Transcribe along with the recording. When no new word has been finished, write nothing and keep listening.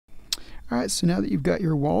Alright, so now that you've got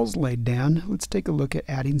your walls laid down, let's take a look at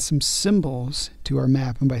adding some symbols to our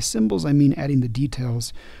map. And by symbols, I mean adding the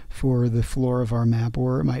details for the floor of our map,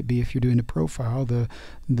 or it might be, if you're doing a profile,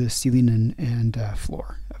 the ceiling and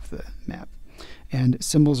floor of the map. And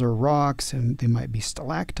symbols are rocks, and they might be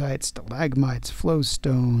stalactites, stalagmites,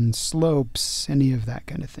 flowstones, slopes, any of that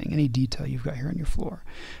kind of thing, any detail you've got here on your floor.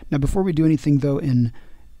 Now, before we do anything, though, in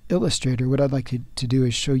Illustrator, what I'd like to do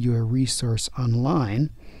is show you a resource online.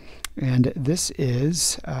 And this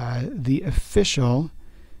is the official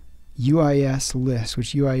UIS list,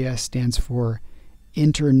 which UIS stands for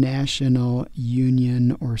International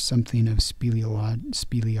Union or something of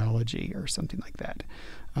Speleology or something like that.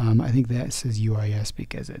 I think that says UIS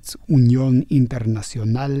because it's Unión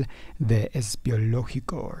Internacional de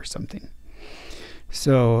Espeleológico or something.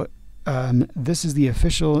 So this is the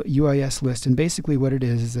official UIS list, and basically what it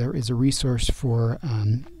is there is a resource for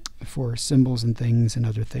symbols and things and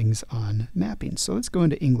other things on mapping. So let's go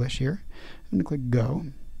into English here. I'm going to click Go,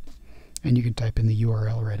 and you can type in the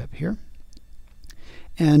URL right up here.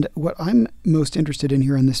 And what I'm most interested in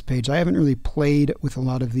here on this page, I haven't really played with a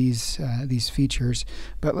lot of these features,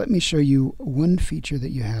 but let me show you one feature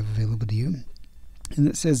that you have available to you, and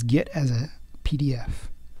it says Get as a PDF.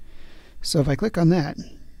 So if I click on that,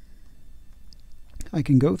 I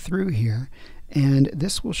can go through here, and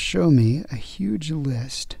this will show me a huge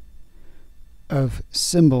list of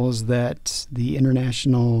symbols that the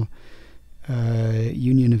International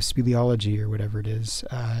Union of Speleology, or whatever it is,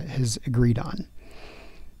 has agreed on.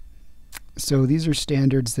 So these are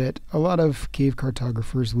standards that a lot of cave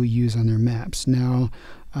cartographers will use on their maps. Now,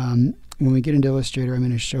 when we get into Illustrator, I'm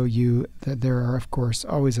going to show you that there are, of course,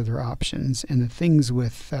 always other options. And the thing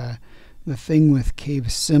with cave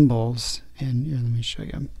symbols, and here, let me show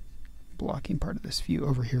you. I'm blocking part of this view.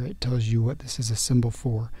 Over here, it tells you what this is a symbol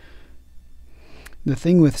for. The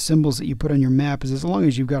thing with symbols that you put on your map is, as long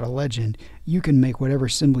as you've got a legend, you can make whatever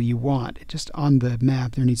symbol you want. Just on the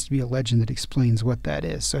map, there needs to be a legend that explains what that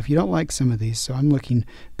is. So if you don't like some of these, so I'm looking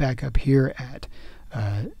back up here at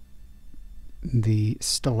the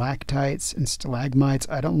stalactites and stalagmites.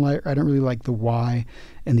 I don't really like the Y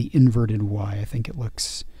and the inverted Y. I think it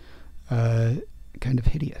looks kind of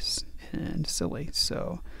hideous and silly.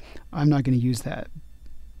 So I'm not going to use that.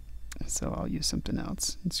 So I'll use something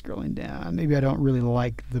else. And scrolling down, maybe I don't really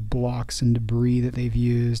like the blocks and debris that they've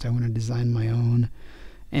used. I want to design my own,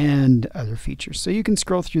 and other features. So you can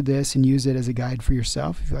scroll through this and use it as a guide for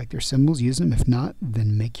yourself. If you like their symbols, use them. If not,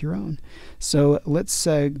 then make your own. So let's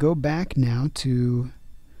go back now to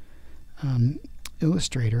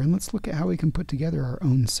Illustrator, and let's look at how we can put together our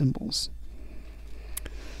own symbols.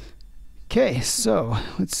 Okay, so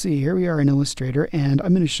let's see, here we are in Illustrator, and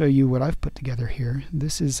I'm going to show you what I've put together here.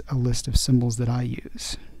 This is a list of symbols that I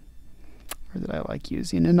use, or that I like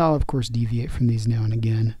using, and I'll of course deviate from these now and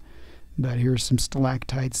again. But here's some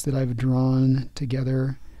stalactites that I've drawn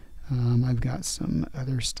together. I've got some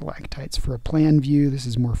other stalactites for a plan view. This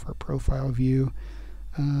is more for a profile view.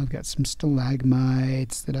 I've got some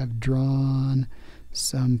stalagmites that I've drawn,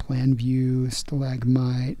 some plan view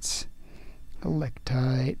stalagmites,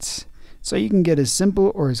 electites. So you can get as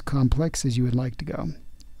simple or as complex as you would like to go.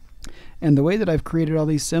 And the way that I've created all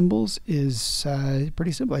these symbols is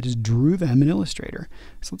pretty simple. I just drew them in Illustrator.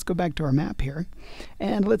 So let's go back to our map here.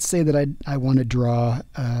 And let's say that I want to draw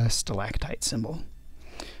a stalactite symbol.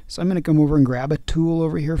 So I'm going to come over and grab a tool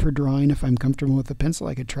over here for drawing. If I'm comfortable with the pencil,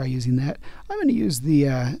 I could try using that. I'm going to use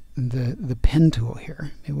the pen tool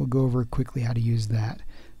here. Maybe we'll go over quickly how to use that.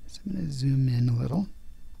 So I'm going to zoom in a little.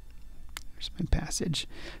 There's my passage.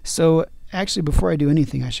 So actually, before I do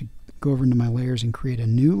anything, I should go over into my layers and create a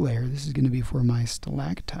new layer. This is going to be for my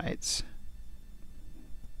stalactites.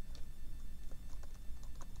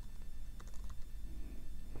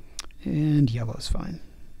 And yellow is fine.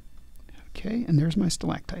 Okay, and there's my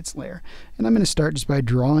stalactites layer. And I'm going to start just by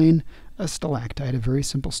drawing a stalactite, a very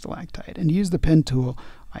simple stalactite. And to use the pen tool,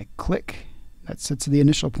 I click. That sets the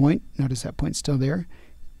initial point. Notice that point's still there.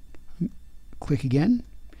 Click again.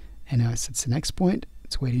 And now it sets the next point.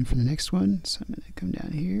 It's waiting for the next one. So I'm going to come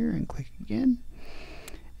down here and click again.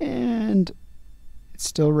 And it's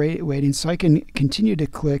still waiting. So I can continue to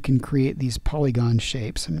click and create these polygon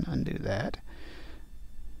shapes. I'm going to undo that.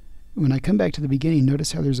 When I come back to the beginning,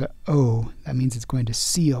 notice how there's a O. That means it's going to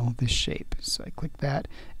seal this shape. So I click that,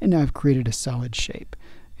 and now I've created a solid shape.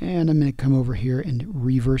 And I'm going to come over here and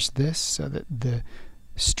reverse this so that the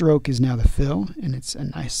stroke is now the fill, and it's a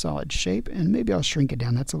nice solid shape. And maybe I'll shrink it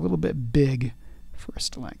down. That's a little bit big for a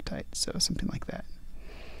stalactite, so something like that.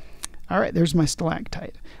 All right, there's my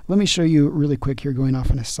stalactite. Let me show you really quick here, going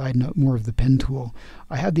off on a side note, more of the pen tool.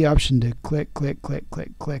 I had the option to click, click, click,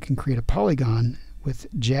 click, click, and create a polygon with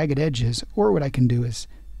jagged edges, or what I can do is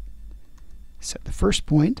set the first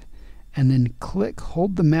point, and then click,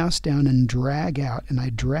 hold the mouse down, and drag out, and I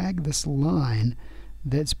drag this line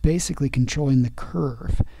that's basically controlling the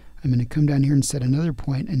curve. I'm going to come down here and set another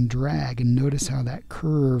point and drag, and notice how that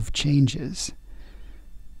curve changes.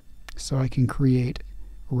 So I can create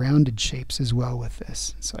rounded shapes as well with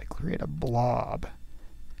this. So I create a blob.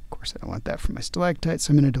 Of course, I don't want that for my stalactite,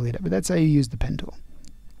 so I'm going to delete it, but that's how you use the pen tool.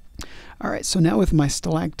 All right, so now with my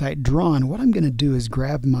stalactite drawn, what I'm going to do is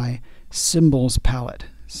grab my symbols palette.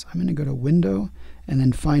 So I'm going to go to Window and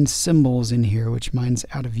then find Symbols in here, which mine's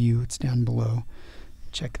out of view. It's down below.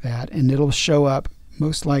 Check that, and it'll show up.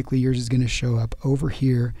 Most likely yours is going to show up over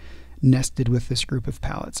here nested with this group of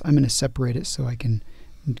palettes. I'm going to separate it so I can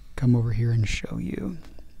come over here and show you.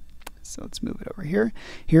 So let's move it over here.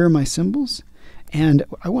 Here are my symbols, and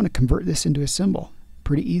I want to convert this into a symbol.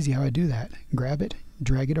 Pretty easy how I do that. Grab it,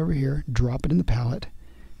 drag it over here, drop it in the palette.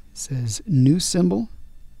 It says New Symbol.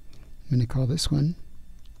 I'm going to call this one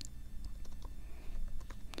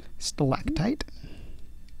Stalactite.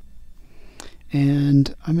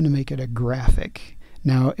 And I'm going to make it a graphic.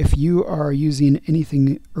 Now, if you are using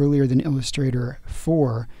anything earlier than Illustrator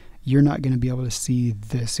 4, you're not going to be able to see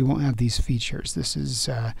this. It won't have these features. This is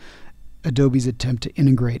Adobe's attempt to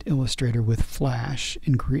integrate Illustrator with Flash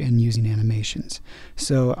and using animations.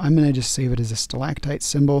 So I'm going to just save it as a stalactite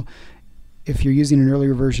symbol. If you're using an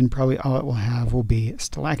earlier version, probably all it will have will be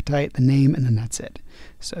stalactite, the name, and then that's it.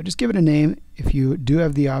 So just give it a name. If you do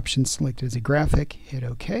have the option selected as a graphic, hit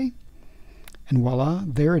OK. And voila,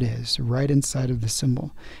 there it is, right inside of the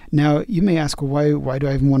symbol. Now, you may ask, well, why do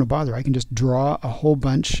I even want to bother? I can just draw a whole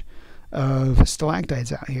bunch of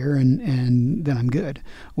stalactites out here, and then I'm good.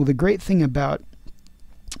 Well, the great thing about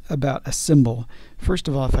a symbol, first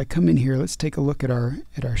of all, if I come in here, let's take a look at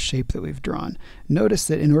our shape that we've drawn. Notice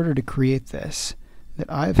that in order to create this, that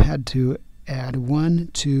I've had to add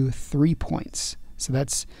 1, 2, 3 points. So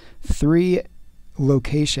that's 3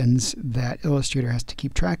 locations that Illustrator has to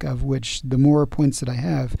keep track of, which the more points that I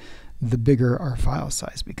have, the bigger our file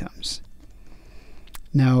size becomes.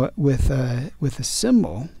 Now with a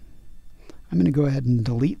symbol, I'm going to go ahead and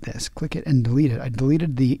delete this. Click it and delete it. I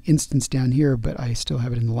deleted the instance down here, but I still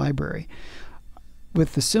have it in the library.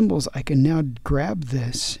 With the symbols, I can now grab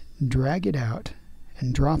this, drag it out,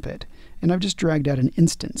 and drop it. And I've just dragged out an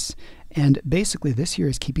instance. And basically this here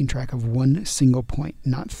is keeping track of 1 single point,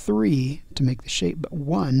 not 3 to make the shape, but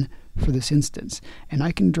 1 for this instance. And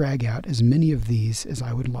I can drag out as many of these as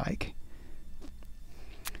I would like.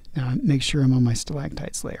 Now make sure I'm on my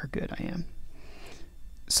stalactites layer. Good, I am.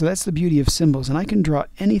 So that's the beauty of symbols, and I can draw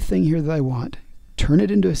anything here that I want, turn it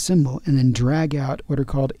into a symbol, and then drag out what are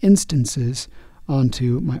called instances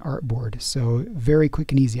onto my artboard. So very quick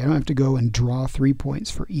and easy. I don't have to go and draw 3 points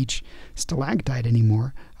for each stalactite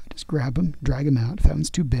anymore. I just grab them, drag them out. If that one's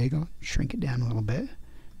too big, I'll shrink it down a little bit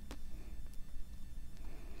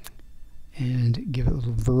and give it a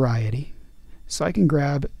little variety. So I can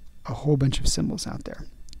grab a whole bunch of symbols out there.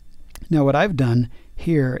 Now what I've done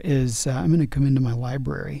here is I'm going to come into my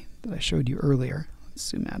library that I showed you earlier. Let's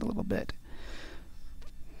zoom out a little bit.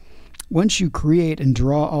 Once you create and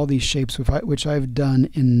draw all these shapes, which I've done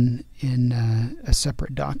in a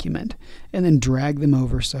separate document, and then drag them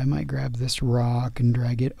over, so I might grab this rock and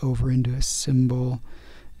drag it over into a symbol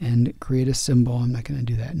and create a symbol. I'm not going to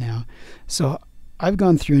do that now. So I've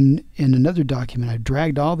gone through in another document, I've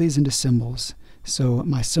dragged all these into symbols. So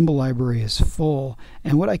my symbol library is full,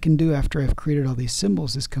 and what I can do after I've created all these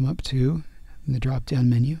symbols is come up to the drop-down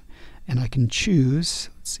menu, and I can choose,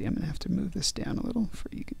 let's see, I'm going to have to move this down a little for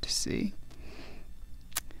you to see.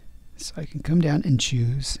 So I can come down and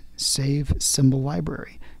choose Save Symbol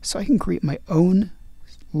Library. So I can create my own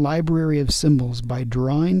library of symbols by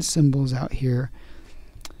drawing symbols out here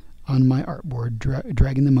on my artboard,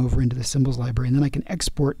 dragging them over into the symbols library, and then I can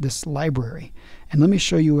export this library. And let me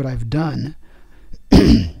show you what I've done.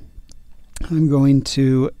 I'm going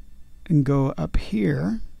to go up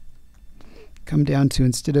here, come down to,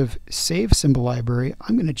 instead of Save Symbol Library,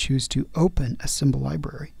 I'm going to choose to Open a Symbol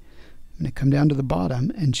Library. I'm going to come down to the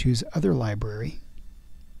bottom and choose Other Library.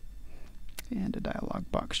 And a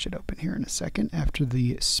dialog box should open here in a second after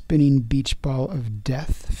the spinning beach ball of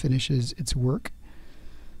death finishes its work.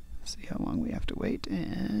 Let's see how long we have to wait,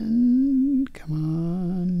 and come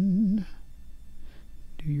on.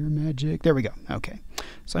 Do your magic. There we go. Okay.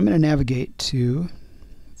 So I'm going to navigate to,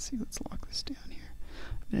 let's lock this down here.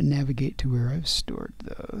 I'm going to navigate to where I've stored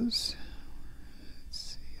those. Let's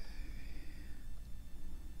see.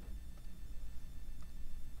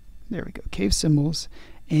 There we go, cave symbols,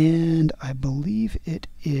 and I believe it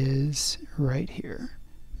is right here,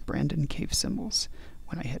 Brandon Cave Symbols.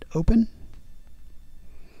 When I hit open,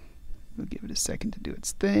 we'll give it a second to do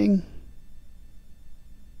its thing.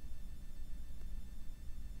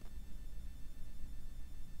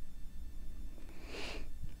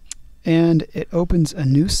 And it opens a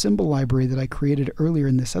new symbol library that I created earlier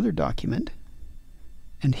in this other document.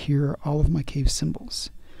 And here are all of my cave symbols.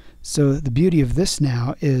 So the beauty of this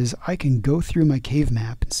now is I can go through my cave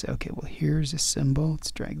map and say, okay, well, here's a symbol.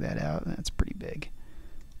 Let's drag that out. That's pretty big.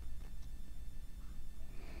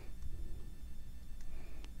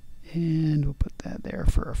 And we'll put that there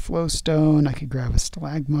for a flowstone. I could grab a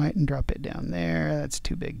stalagmite and drop it down there. That's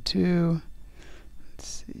too big too.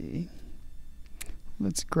 Let's see.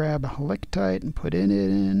 Let's grab a helictite and put it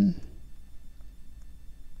in.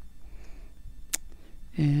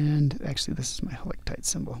 And actually this is my helictite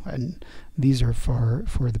symbol. And these are for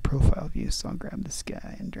the profile view. So I'll grab this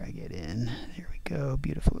guy and drag it in. There we go.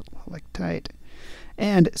 Beautiful little helictite.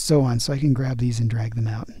 And so on. So I can grab these and drag them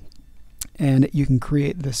out. And you can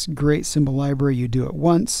create this great symbol library. You do it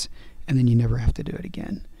once, and then you never have to do it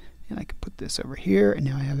again. And I can put this over here, and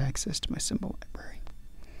now I have access to my symbol library.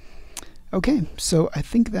 Okay, so I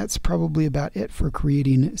think that's probably about it for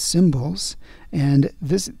creating symbols. And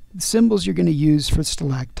this symbols you're going to use for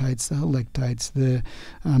stalactites, the helictites, the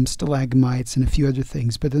stalagmites, and a few other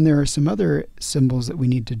things. But then there are some other symbols that we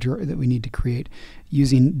need to create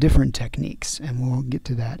using different techniques, and we'll get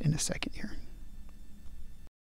to that in a second here.